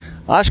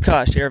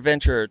Oshkosh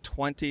AirVenture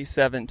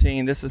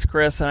 2017. This is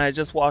Chris, and I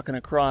just walking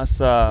across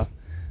the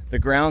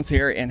grounds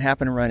here and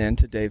happen to run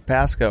into Dave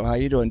Pasco. How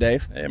you doing,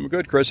 Dave? Hey, I'm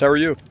good, Chris. How are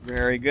you?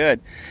 Very good.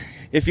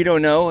 If you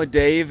don't know,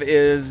 Dave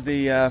is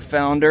the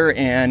founder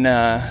and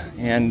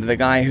the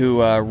guy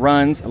who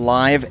runs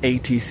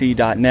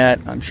liveatc.net.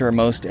 I'm sure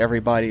most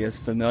everybody is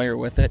familiar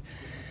with it.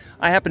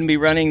 I happen to be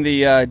running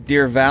the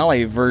Deer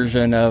Valley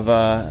version of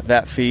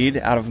that feed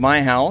out of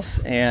my house,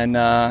 and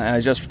I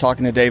was just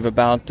talking to Dave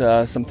about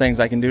some things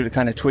I can do to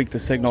kind of tweak the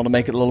signal to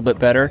make it a little bit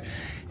better.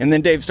 And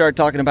then Dave started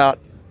talking about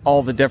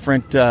all the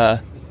different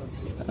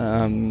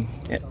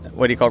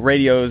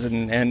radios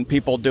and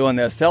people doing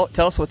this. Tell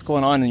us what's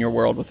going on in your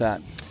world with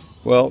that.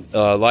 Well,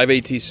 Live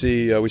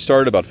ATC, we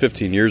started about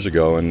 15 years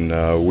ago,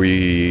 and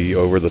we,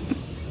 over the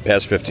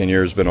past 15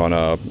 years, been on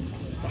a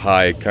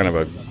high kind of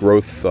a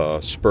growth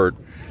spurt.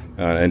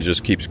 And it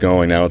just keeps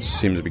going. Now it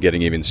seems to be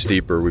getting even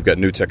steeper. We've got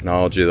new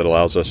technology that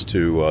allows us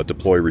to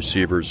deploy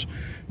receivers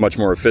much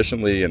more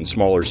efficiently in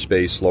smaller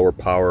space, lower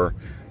power,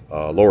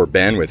 lower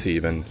bandwidth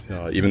even.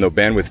 Even though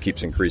bandwidth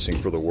keeps increasing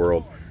for the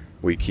world,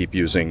 we keep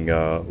using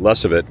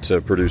less of it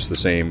to produce the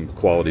same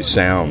quality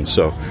sound.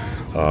 So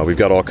we've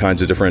got all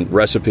kinds of different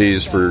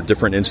recipes for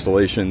different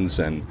installations,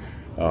 and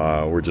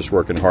we're just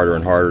working harder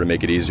and harder to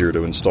make it easier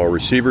to install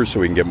receivers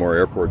so we can get more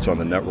airports on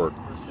the network.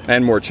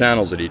 And more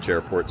channels at each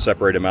airport,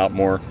 separate them out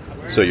more,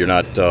 so you're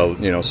not,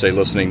 say,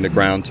 listening to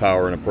ground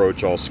tower and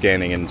approach, all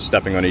scanning and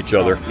stepping on each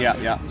other.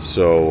 Yeah.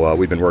 So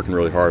we've been working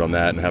really hard on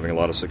that and having a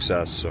lot of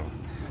success. So,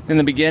 in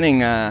the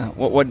beginning,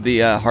 what did the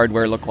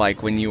hardware look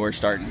like when you were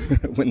starting?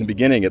 In the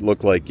beginning, it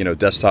looked like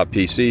desktop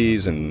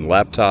PCs and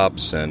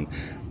laptops and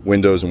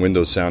Windows and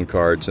Windows sound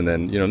cards, and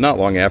then not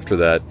long after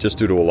that, just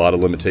due to a lot of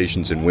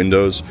limitations in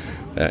Windows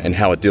and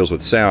how it deals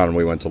with sound,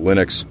 we went to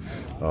Linux.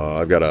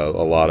 I've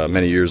got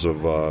many years of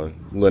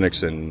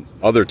Linux and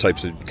other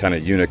types of kind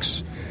of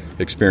Unix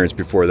experience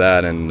before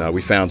that, and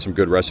we found some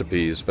good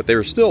recipes, but they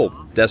were still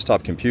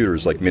desktop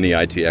computers like mini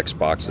ITX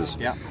boxes,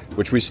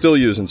 which we still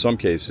use in some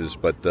cases,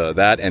 but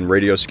that and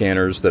radio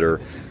scanners that are,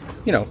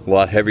 a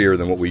lot heavier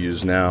than what we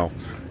use now.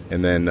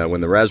 And then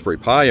when the Raspberry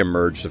Pi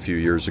emerged a few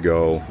years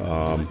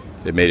ago,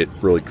 it made it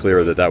really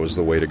clear that was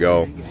the way to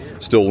go.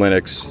 Still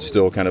Linux,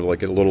 still kind of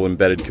like a little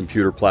embedded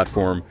computer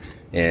platform,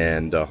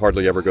 and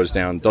hardly ever goes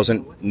down.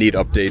 Doesn't need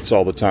updates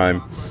all the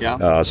time.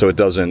 So it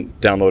doesn't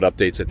download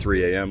updates at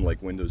 3 a.m.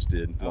 like Windows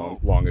did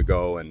long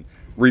ago, and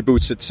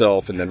reboots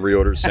itself and then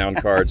reorders sound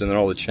cards, and then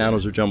all the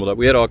channels are jumbled up.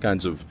 We had all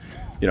kinds of,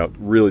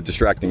 really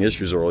distracting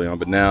issues early on,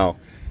 but now,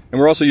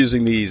 and we're also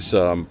using these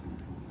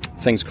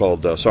things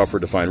called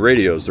software-defined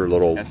radios. They're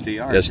little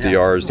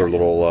SDRs. They're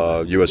little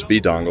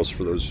USB dongles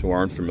for those who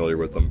aren't familiar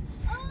with them.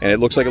 And it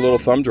looks like a little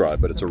thumb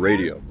drive, but it's a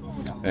radio.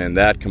 And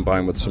that,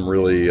 combined with some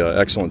really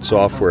excellent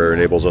software,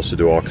 enables us to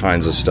do all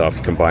kinds of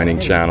stuff, combining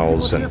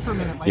channels and,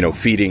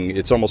 feeding.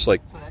 It's almost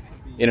like,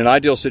 in an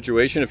ideal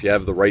situation, if you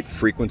have the right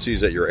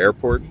frequencies at your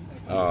airport,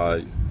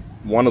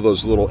 one of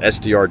those little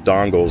SDR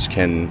dongles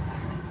can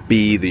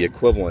be the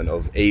equivalent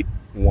of 8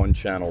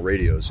 one-channel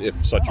radios,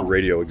 if such a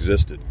radio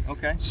existed.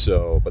 Okay.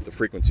 So, but the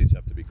frequencies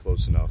have to be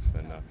close enough.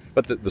 And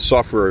but the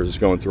software is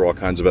going through all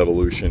kinds of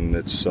evolution.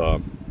 It's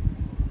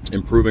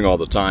improving all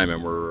the time,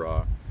 and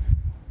we're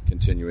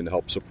continuing to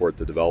help support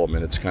the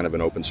development. It's kind of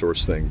an open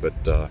source thing. But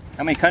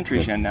how many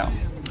countries are in now?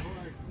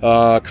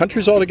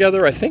 Countries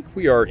altogether, I think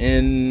we are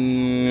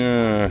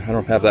in, I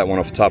don't have that one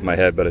off the top of my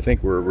head, but I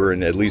think we're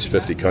in at least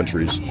 50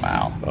 countries.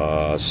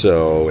 Wow.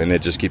 And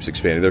it just keeps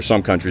expanding. There's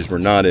some countries we're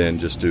not in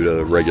just due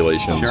to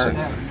regulations. Sure.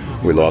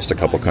 And we lost a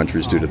couple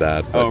countries due to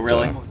that. Oh,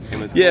 really?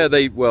 Yeah,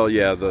 a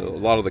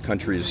lot of the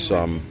countries,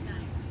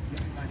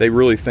 they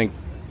really think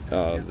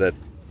that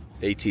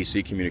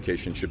ATC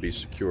communication should be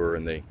secure,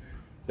 and they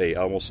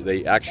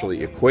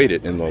actually equate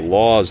it in the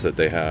laws that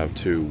they have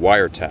to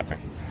wiretapping.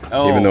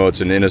 Even though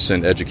it's an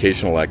innocent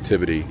educational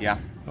activity. Yeah.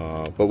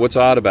 But what's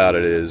odd about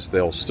it is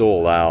they'll still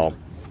allow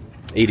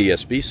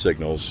ADS-B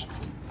signals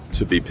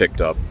to be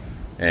picked up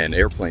and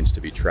airplanes to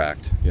be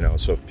tracked.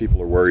 So if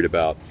people are worried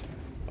about,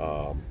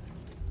 a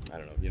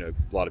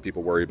lot of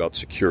people worry about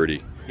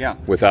security. Yeah.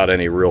 Without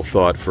any real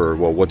thought for,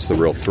 what's the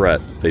real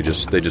threat? They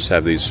just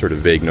have these sort of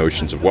vague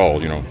notions of,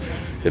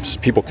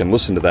 if people can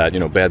listen to that,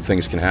 bad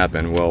things can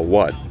happen. Well,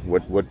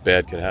 what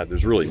bad could happen?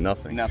 There's really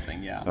nothing.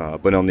 Nothing, yeah.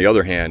 But on the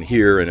other hand,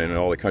 here and in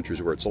all the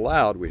countries where it's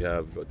allowed, we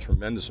have a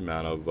tremendous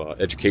amount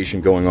of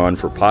education going on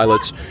for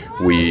pilots.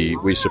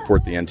 We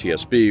support the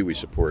NTSB. We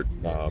support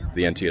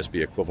the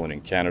NTSB equivalent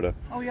in Canada.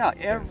 Oh, yeah.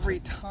 Every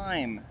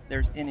time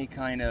there's any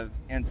kind of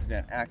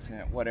incident,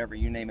 accident, whatever,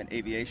 you name it,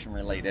 aviation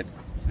related,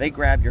 they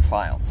grab your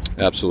files.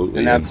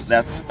 Absolutely. And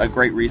that's a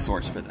great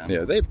resource for them.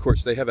 Yeah,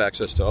 they have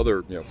access to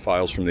other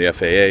files from the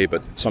FAA,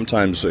 but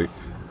sometimes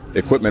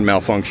equipment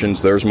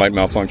malfunctions. Theirs might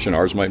malfunction,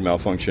 ours might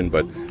malfunction,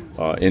 but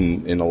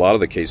in a lot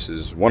of the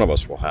cases, one of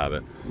us will have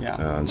it.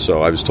 Yeah. And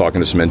so I was talking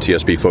to some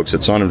NTSB folks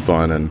at Sun 'n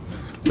Fun, and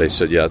they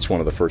said, it's one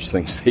of the first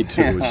things they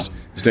do is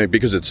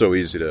because it's so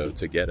easy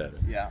to get at it.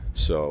 Yeah.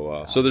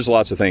 So there's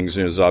lots of things.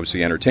 There's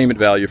obviously entertainment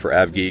value for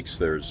AvGeeks.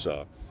 There's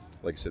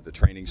like I said, the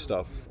training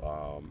stuff,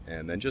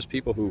 and then just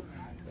people who,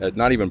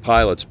 not even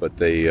pilots, but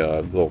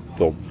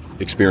they'll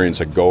experience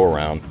a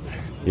go-around,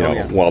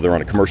 while they're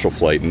on a commercial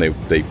flight, and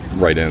they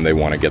write in and they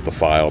want to get the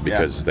file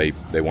because they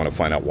want to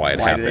find out why it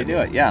happened. Why did they do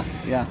it?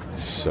 Yeah.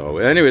 So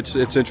anyway, it's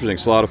interesting.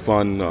 It's a lot of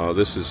fun.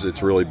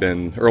 It's really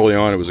been, early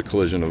on, it was a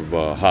collision of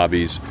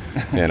hobbies,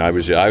 and I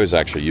was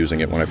actually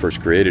using it when I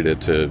first created it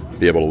to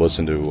be able to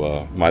listen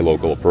to my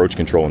local approach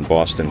control in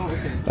Boston,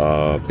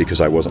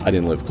 because I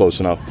didn't live close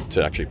enough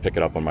to actually pick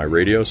it up on my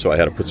radio, so I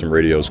had to put some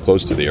radios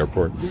close to the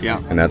airport.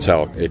 Yeah. And that's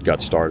how it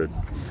got started.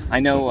 I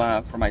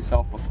know for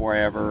myself, before I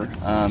ever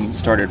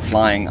started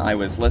flying, I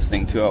was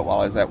listening to it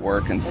while I was at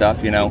work and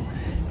stuff,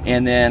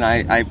 And then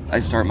I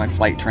started my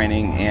flight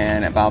training,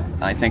 and about,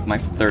 I think, my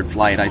third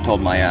flight, I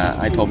told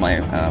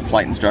my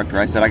flight instructor,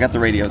 I said, I got the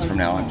radios from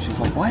now on. She's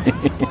like, what?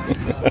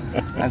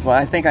 I was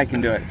like, I think I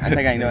can do it.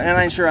 And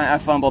I'm sure I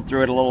fumbled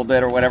through it a little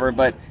bit or whatever,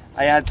 but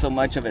I had so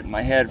much of it in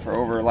my head for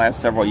over the last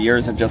several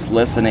years of just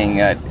listening.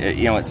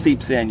 It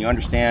seeps in. You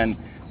understand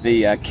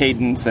the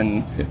cadence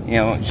and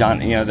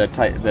genre,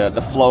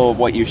 the flow of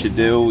what you should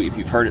do if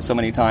you've heard it so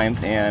many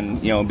times, and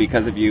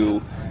because of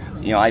you,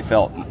 I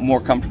felt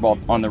more comfortable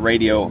on the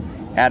radio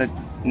at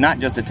not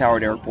just at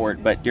Howard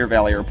Airport, but Deer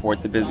Valley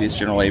Airport, the busiest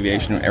general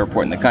aviation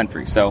airport in the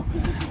country. So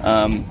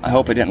I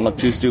hope I didn't look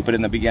too stupid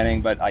in the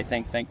beginning, but I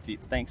think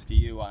thanks to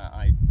you,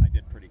 I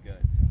did pretty good.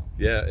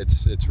 Yeah,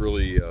 it's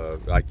really,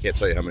 I can't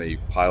tell you how many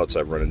pilots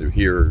I've run into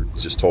here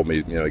just told me,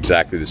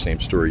 exactly the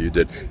same story you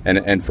did.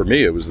 And for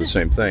me, it was the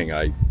same thing.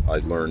 I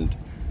learned,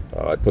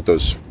 I put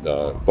those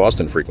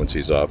Boston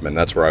frequencies up, and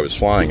that's where I was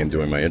flying and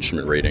doing my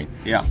instrument rating.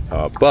 Yeah.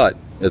 But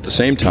at the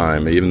same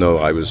time, even though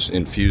I was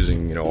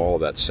infusing, all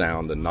of that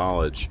sound and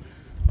knowledge,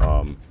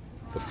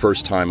 the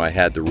first time I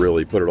had to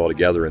really put it all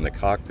together in the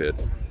cockpit,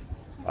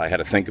 I had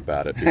to think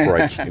about it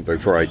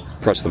before I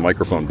pressed the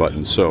microphone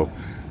button. So,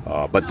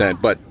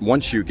 but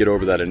once you get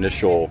over that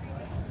initial,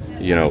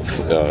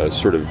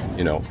 sort of,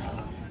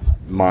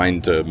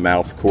 mind to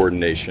mouth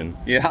coordination,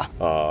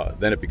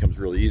 then it becomes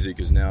really easy,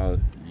 because now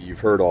you've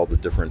heard all the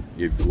different,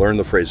 you've learned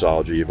the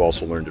phraseology, you've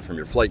also learned it from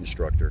your flight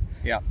instructor.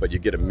 Yeah. But you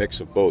get a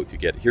mix of both. You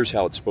get, here's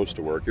how it's supposed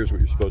to work, here's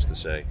what you're supposed to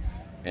say.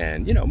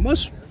 And,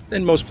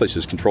 most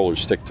places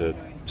controllers stick to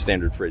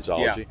standard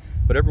phraseology. Yeah.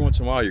 But every once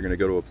in a while, you're going to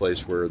go to a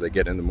place where they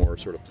get into more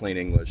sort of plain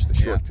English, the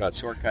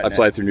shortcuts. I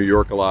fly through New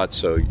York a lot,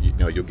 so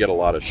you'll get a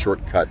lot of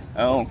shortcut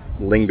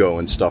lingo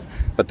and stuff.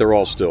 But they're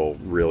all still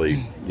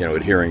really,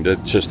 adhering to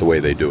just the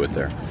way they do it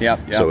there.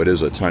 Yep. So it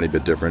is a tiny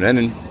bit different. And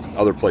in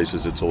other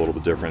places, it's a little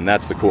bit different. And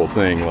that's the cool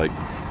thing. Like,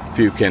 if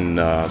you can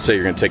say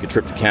you're going to take a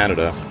trip to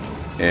Canada,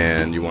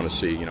 and you want to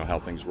see, how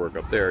things work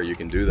up there, you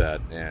can do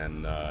that,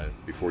 and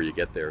before you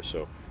get there.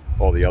 So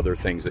all the other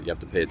things that you have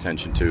to pay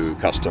attention to,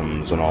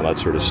 customs and all that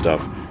sort of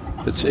stuff,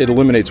 it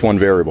eliminates one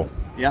variable,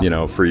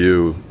 for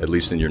you, at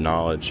least in your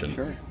knowledge,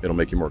 and it'll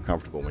make you more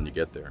comfortable when you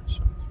get there.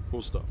 So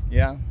cool stuff.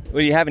 Yeah.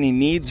 Well, do you have any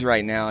needs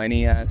right now?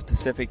 Any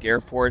specific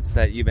airports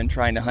that you've been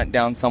trying to hunt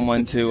down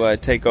someone to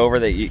take over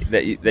that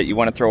you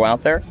want to throw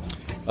out there?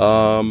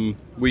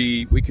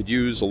 We could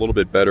use a little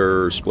bit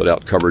better split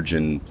out coverage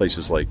in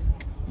places like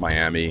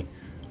Miami.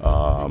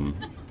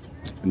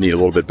 Need a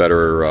little bit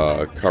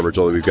better coverage,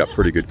 although we've got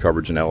pretty good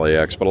coverage in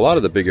LAX. But a lot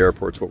of the big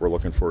airports, what we're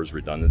looking for is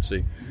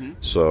redundancy. Mm-hmm.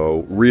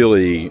 So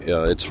really,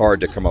 it's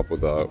hard to come up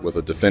with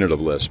a definitive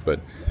list.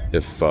 But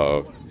if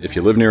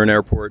you live near an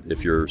airport,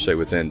 if you're, say,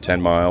 within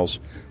 10 miles,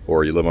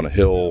 or you live on a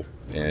hill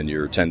and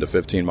you're 10 to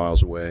 15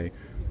 miles away,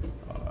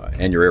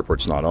 and your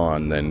airport's not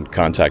on, then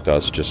contact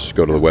us. Just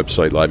go to the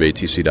website,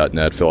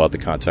 liveatc.net, fill out the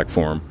contact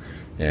form,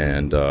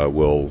 and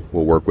we'll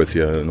work with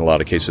you. In a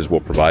lot of cases, we'll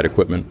provide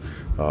equipment.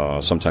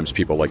 Sometimes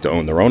people like to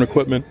own their own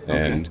equipment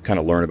and kind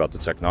of learn about the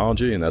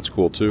technology, and that's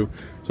cool too.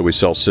 So we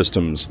sell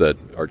systems that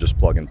are just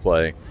plug and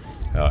play.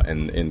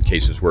 And in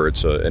cases where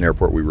it's an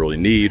airport we really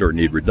need or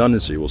need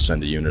redundancy, we'll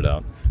send a unit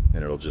out.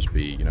 And it'll just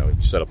be, you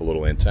set up a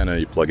little antenna,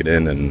 you plug it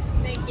in, and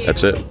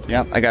that's it.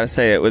 Yeah, I got to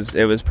say, it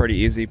was pretty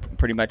easy,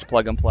 pretty much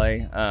plug and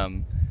play.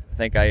 I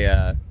think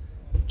I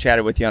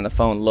chatted with you on the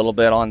phone a little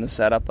bit on the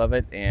setup of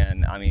it,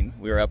 and,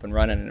 we were up and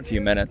running in a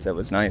few minutes. It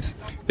was nice.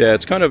 Yeah,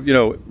 it's kind of,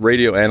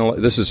 radio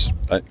analog. This is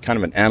kind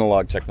of an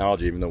analog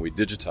technology, even though we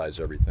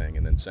digitize everything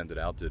and then send it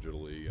out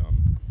digitally.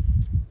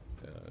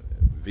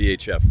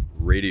 VHF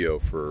radio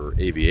for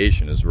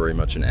aviation is very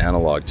much an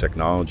analog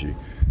technology.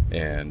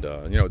 And,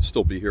 it'll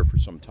still be here for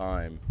some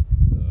time.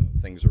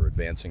 Things are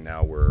advancing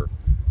now where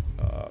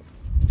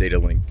data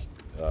link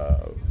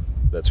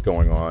that's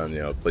going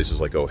on,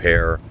 places like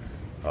O'Hare,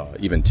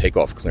 even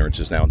takeoff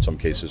clearances now in some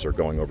cases are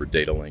going over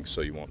data links,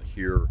 so you won't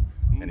hear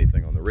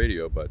anything on the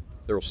radio, but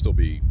there will still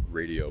be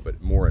radio,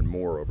 but more and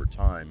more over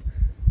time.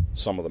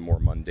 Some of the more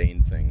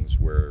mundane things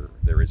where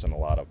there isn't a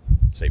lot of,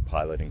 say,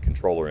 pilot and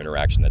controller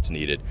interaction that's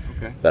needed,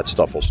 that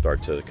stuff will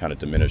start to kind of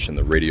diminish, and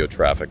the radio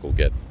traffic will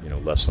get,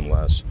 less and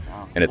less.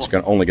 Wow. And it's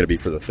only going to be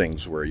for the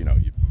things where, you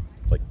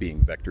like being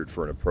vectored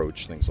for an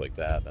approach, things like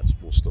that.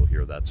 We'll still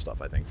hear that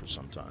stuff, I think, for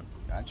some time.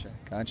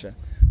 Gotcha.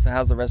 So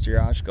how's the rest of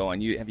your OSH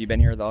going? Have you been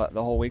here the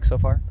whole week so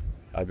far?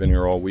 I've been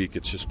here all week.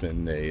 It's just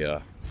been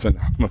a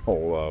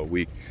phenomenal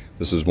week.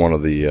 This is one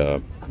of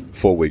the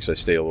full weeks. I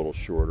stayed a little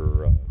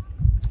shorter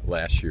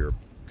last year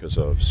because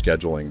of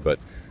scheduling, but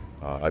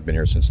I've been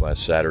here since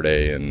last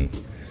Saturday, and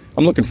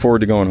I'm looking forward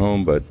to going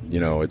home. But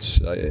it's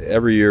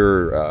every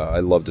year I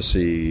love to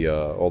see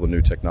all the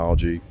new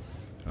technology,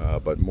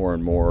 but more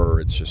and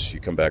more it's just you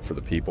come back for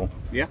the people.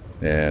 Yeah.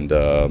 And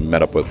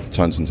met up with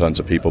tons and tons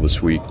of people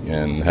this week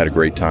and had a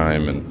great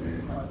time and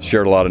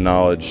shared a lot of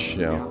knowledge.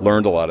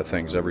 Learned a lot of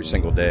things every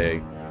single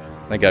day.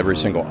 I think every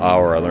single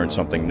hour I learned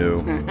something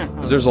new.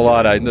 'Cause there's a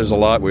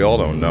lot we all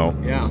don't know.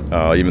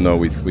 Yeah. Even though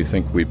we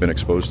think we've been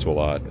exposed to a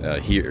lot.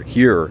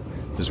 Here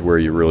is where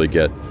you really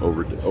get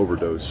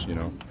overdose.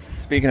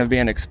 Speaking of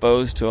being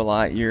exposed to a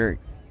lot, you're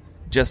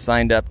just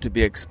signed up to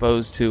be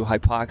exposed to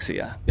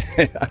hypoxia.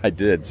 I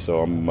did. So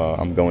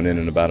I'm going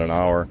in about an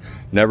hour.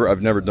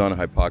 I've never done a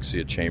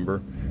hypoxia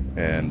chamber.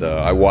 And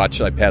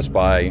I passed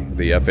by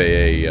the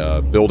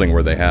FAA building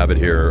where they have it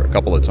here a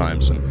couple of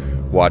times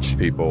and watched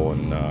people.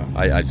 And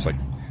I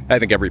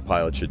think every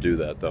pilot should do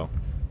that, though.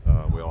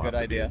 Good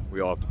idea.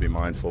 We all have to be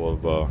mindful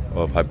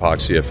of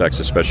hypoxia effects,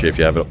 especially if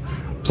you have a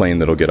plane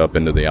that'll get up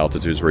into the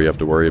altitudes where you have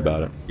to worry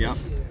about it. Yeah.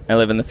 I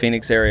live in the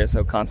Phoenix area,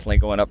 so constantly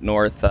going up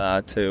north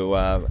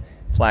to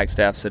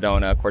Flagstaff,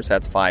 Sedona. Of course,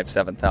 that's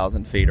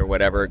 7,000 feet or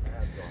whatever.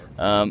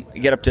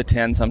 You get up to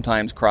 10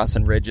 sometimes,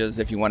 crossing ridges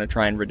if you want to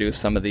try and reduce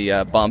some of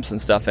the bumps and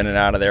stuff in and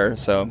out of there.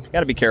 So you got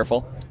to be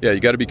careful. Yeah, you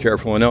got to be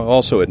careful. And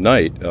also at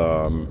night,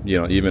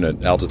 even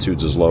at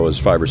altitudes as low as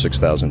 5,000 or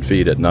 6,000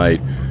 feet at night,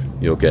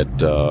 you'll get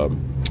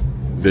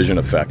vision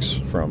effects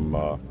from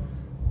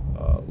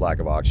lack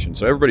of oxygen.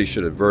 So everybody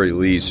should at very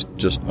least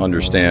just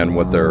understand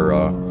what their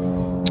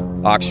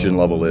oxygen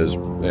level is.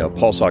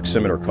 Pulse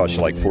oximeter costs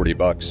you like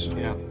 $40.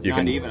 Yeah, you not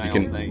can, even. you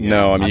can, I don't think.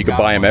 No, Yeah. I mean I've you can got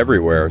buy them one.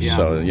 everywhere. Yeah.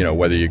 So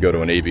whether you go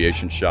to an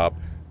aviation shop,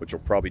 which will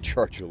probably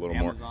charge you a little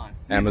more.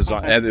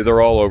 Amazon. And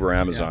they're all over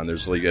Amazon. Yeah.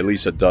 There's like at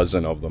least a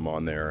dozen of them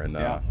on there, and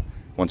Yeah.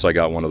 once I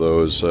got one of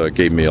those, it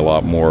gave me a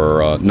lot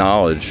more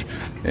knowledge.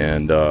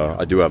 And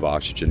I do have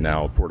oxygen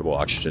now, a portable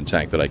oxygen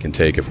tank that I can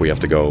take if we have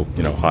to go,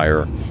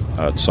 higher,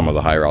 some of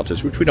the higher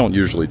altitudes, which we don't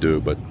usually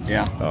do. But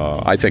Yeah.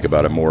 I think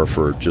about it more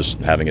for just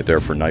having it there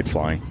for night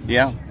flying.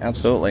 Yeah,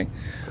 absolutely.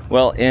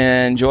 Well,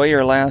 enjoy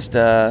your last.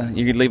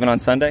 You leaving on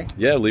Sunday?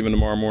 Yeah, leaving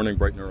tomorrow morning,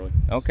 bright and early.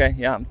 Okay.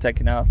 Yeah, I'm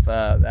taking off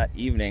that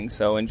evening.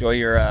 So enjoy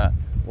your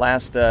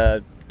last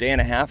day and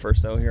a half or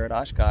so here at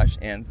Oshkosh,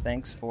 and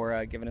thanks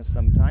for giving us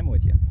some time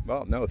with you.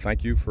 Well, no,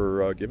 thank you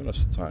for giving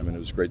us the time, and it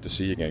was great to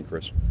see you again,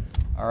 Chris.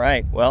 All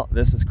right. Well,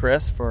 this is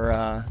Chris for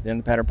the In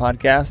the Pattern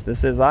Podcast.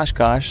 This is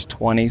Oshkosh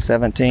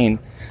 2017.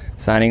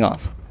 Signing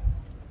off.